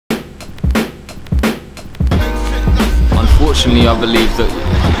unfortunately, I believe that,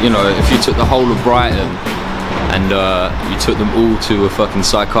 you know, if you took the whole of Brighton and you took them all to a fucking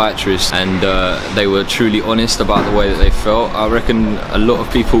psychiatrist and they were truly honest about the way that they felt, I reckon a lot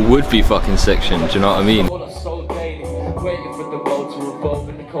of people would be fucking sectioned, do you know what I mean? Waiting for the world to revolve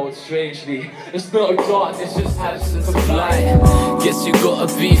in the cold strangely. It's not a god, it's just absence of light. Guess you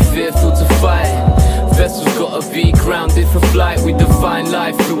gotta be fearful to fight. Vessels gotta be grounded for flight. We define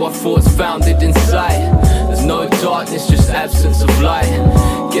life through our thoughts founded in sight. There's no darkness, just absence of light.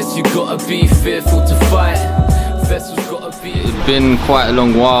 Guess you gotta be fearful to fight. Vessels gotta be. It's been quite a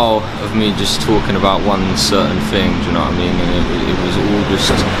long while of me just talking about one certain thing, do you know what I mean? And it was all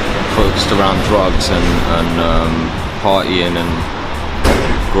just focused around drugs and partying and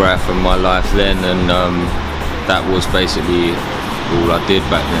graph in my life then, and that was basically all I did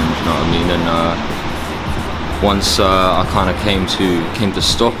back then, do you know what I mean? And once I kind of came to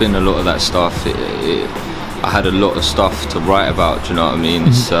stopping a lot of that stuff, I had a lot of stuff to write about, do you know what I mean?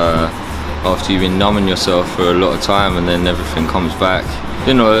 It's after you've been numbing yourself for a lot of time and then everything comes back,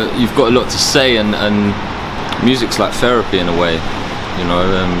 you know, you've got a lot to say, and music's like therapy in a way, you know.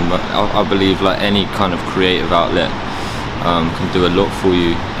 I believe like any kind of creative outlet can do a lot for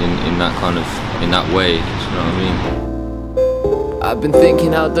you in that way, you know what I mean? I've been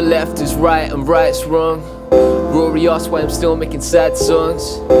thinking how the left is right and right's wrong. Rory asks why I'm still making sad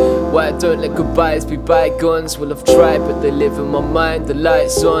songs, why I don't let goodbyes be bygones. Well, I've tried, but they live in my mind, the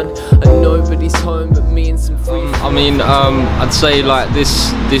light's on, and nobody's home but me and some free. I mean, I'd say like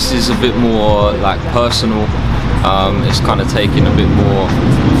this is a bit more like personal. It's kind of taking a bit more.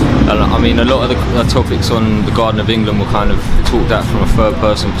 I mean, a lot of the topics on the Garden of England were kind of talked at from a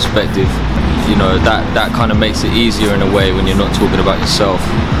third-person perspective. You know, that kind of makes it easier in a way when you're not talking about yourself.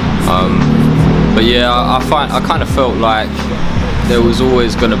 But yeah, I kind of felt like there was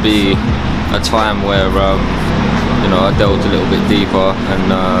always going to be a time where you know, I delved a little bit deeper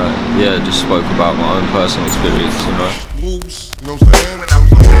and yeah, just spoke about my own personal experience, you know.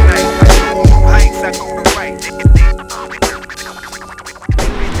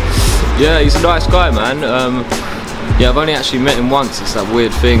 Yeah, he's a nice guy, man. Yeah, I've only actually met him once. It's that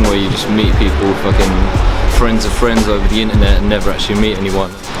weird thing where you just meet people, fucking friends of friends over the internet and never actually meet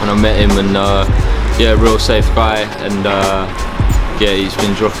anyone. And I met him and yeah, real safe guy, and yeah, he's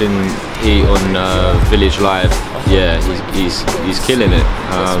been dropping heat on Village Live. Yeah, he's killing it.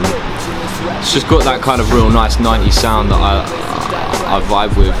 It's just got that kind of real nice 90s sound that I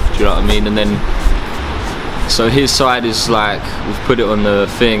vibe with, do you know what I mean? And then so his side is like, we've put it on the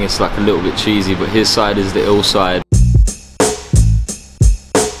thing, it's like a little bit cheesy, but his side is the ill side.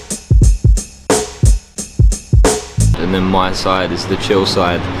 And then my side is the chill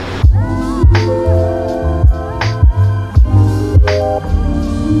side.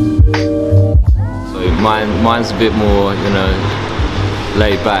 So mine's a bit more, you know,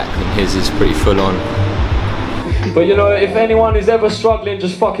 laid back, and his is pretty full on. But you know, if anyone is ever struggling,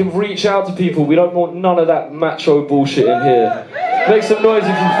 just fucking reach out to people. We don't want none of that macho bullshit in here. Make some noise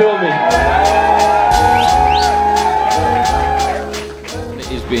if you feel me.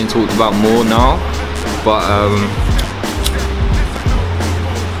 It is being talked about more now, but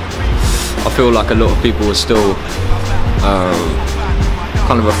I feel like a lot of people are still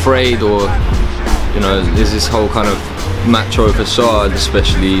kind of afraid, or you know, there's this whole kind of macho facade,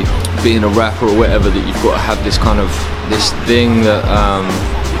 especially being a rapper or whatever, that you've got to have this kind of thing that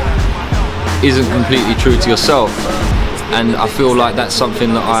isn't completely true to yourself. And I feel like that's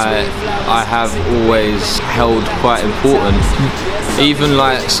something that I have always held quite important, even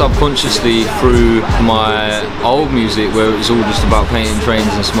like subconsciously through my old music, where it was all just about painting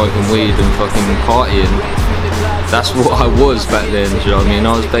trains and smoking weed and fucking partying. That's what I was back then, do you know what I mean?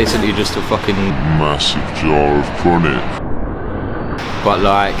 I was basically just a fucking massive jar of chronic. But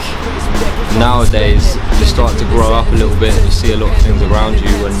like, nowadays, you're starting to grow up a little bit, you see a lot of things around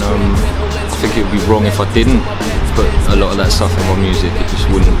you, and I think it would be wrong if I didn't put a lot of that stuff in my music. It just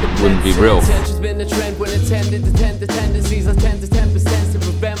wouldn't be real.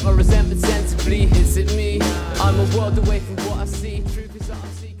 I'm a world away from what I see. Truth is I'm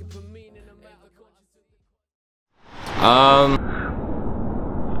seeking for meaning.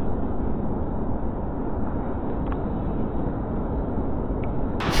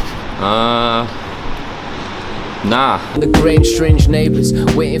 Nah. The Grange, strange neighbours,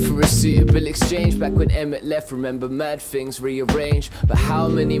 waiting for a suitable exchange. Back when Emmett left, remember mad things rearranged. But how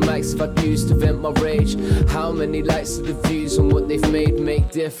many mics have I used to vent my rage? How many likes to the views on what they've made make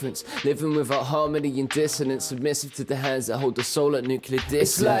difference? Living without harmony and dissonance, submissive to the hands that hold the soul at nuclear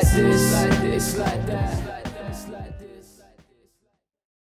distance. It's like this, it's like that.